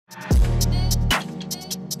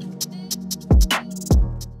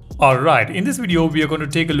Alright, in this video we are going to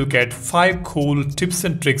take a look at 5 cool tips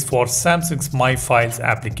and tricks for Samsung's My Files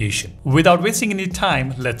application. Without wasting any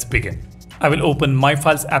time, let's begin. I will open My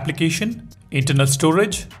Files application, internal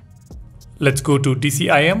storage. Let's go to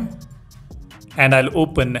DCIM and I'll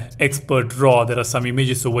open Expert Raw. There are some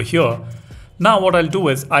images over here. Now what I'll do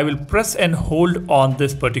is I will press and hold on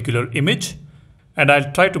this particular image and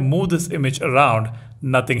I'll try to move this image around.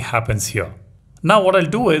 Nothing happens here. Now what I'll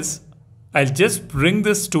do is I'll just bring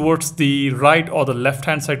this towards the right or the left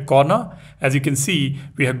hand side corner. As you can see,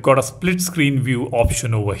 we have got a split screen view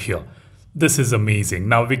option over here. This is amazing.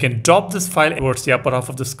 Now we can drop this file towards the upper half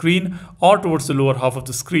of the screen or towards the lower half of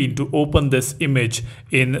the screen to open this image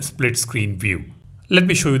in split screen view. Let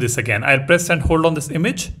me show you this again. I'll press and hold on this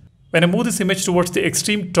image. When I move this image towards the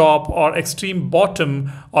extreme top or extreme bottom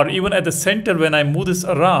or even at the center, when I move this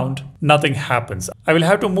around, nothing happens. I will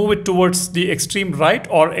have to move it towards the extreme right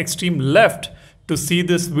or extreme left to see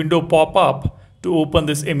this window pop up to open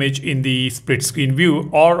this image in the split screen view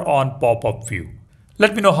or on pop-up view.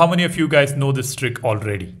 Let me know how many of you guys know this trick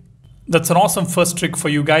already. That's an awesome first trick for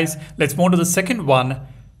you guys. Let's move on to the second one.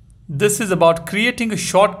 This is about creating a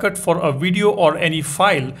shortcut for a video or any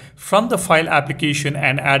file from the file application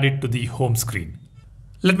and add it to the home screen.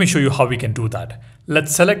 Let me show you how we can do that.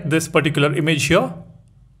 Let's select this particular image here.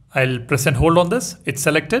 I'll press and hold on this. It's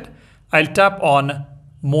selected. I'll tap on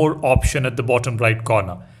More option at the bottom right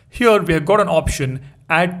corner. Here we have got an option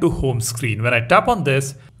Add to home screen. When I tap on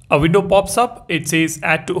this, a window pops up. It says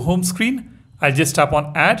Add to home screen. I'll just tap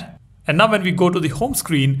on Add. And now when we go to the home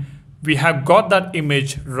screen, we have got that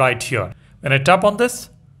image right here. When I tap on this,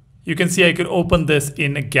 you can see I can open this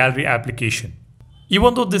in a gallery application.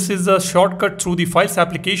 Even though this is a shortcut through the files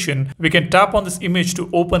application, we can tap on this image to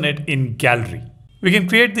open it in gallery. We can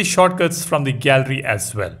create these shortcuts from the gallery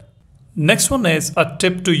as well. Next one is a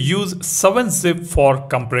tip to use 7-zip for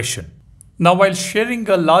compression. Now while sharing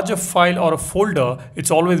a larger file or a folder, it's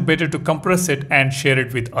always better to compress it and share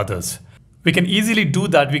it with others. We can easily do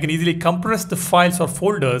that. We can easily compress the files or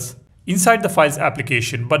folders inside the files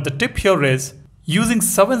application, but the tip here is using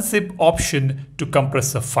 7-zip option to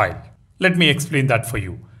compress a file. Let me explain that for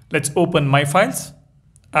you. Let's open My Files.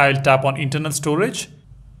 I'll tap on internal storage.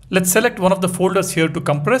 Let's select one of the folders here to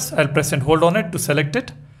compress. I'll press and hold on it to select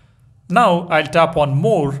it. Now I'll tap on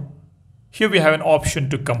More. Here we have an option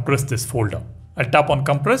to compress this folder. I'll tap on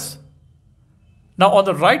Compress. Now on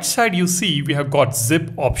the right side you see we have got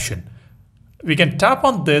Zip option. We can tap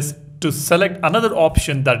on this to select another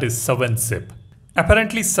option, that is 7-zip.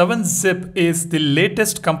 Apparently 7-zip is the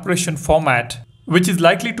latest compression format which is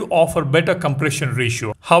likely to offer better compression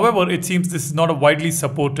ratio. However, it seems this is not a widely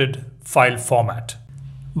supported file format.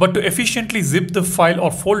 But to efficiently zip the file or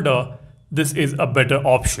folder, this is a better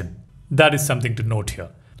option. That is something to note here.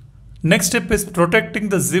 Next step is protecting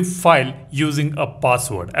the zip file using a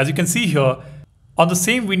password. As you can see here, on the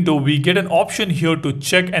same window, we get an option here to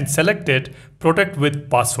check and select it, protect with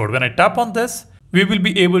password. When I tap on this, we will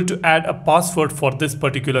be able to add a password for this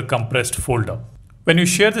particular compressed folder. When you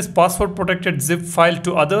share this password protected zip file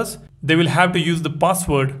to others, they will have to use the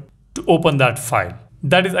password to open that file.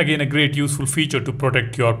 That is again a great useful feature to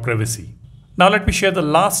protect your privacy. Now let me share the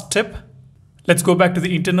last tip. Let's go back to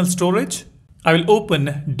the internal storage. I will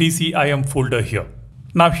open DCIM folder here.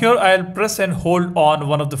 Now here I'll press and hold on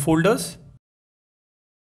one of the folders.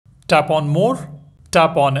 Tap on More,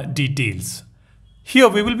 tap on Details. Here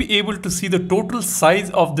we will be able to see the total size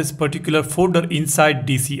of this particular folder inside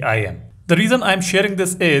DCIM. The reason I'm sharing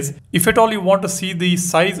this is, if at all you want to see the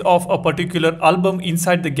size of a particular album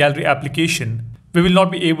inside the gallery application, we will not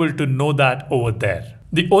be able to know that over there.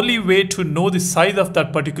 The only way to know the size of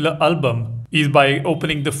that particular album is by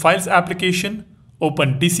opening the Files application,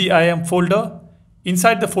 open DCIM folder.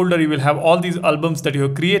 Inside the folder you will have all these albums that you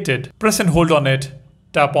have created. Press and hold on it.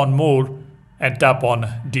 Tap on More and tap on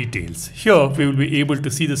Details. Here we will be able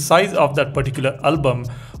to see the size of that particular album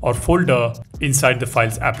or folder inside the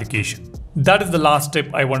Files application. That is the last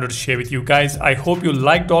tip I wanted to share with you guys. I hope you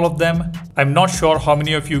liked all of them. I'm not sure how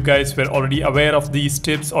many of you guys were already aware of these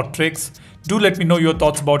tips or tricks. Do let me know your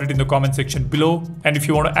thoughts about it in the comment section below. And if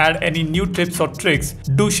you want to add any new tips or tricks,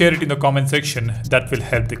 do share it in the comment section. That will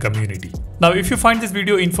help the community. Now, if you find this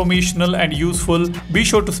video informational and useful, be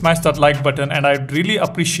sure to smash that like button, and I'd really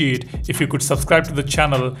appreciate if you could subscribe to the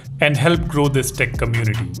channel and help grow this tech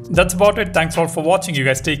community. That's about it. Thanks all for watching. You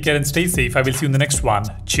guys take care and stay safe. I will see you in the next one.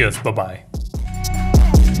 Cheers. Bye-bye.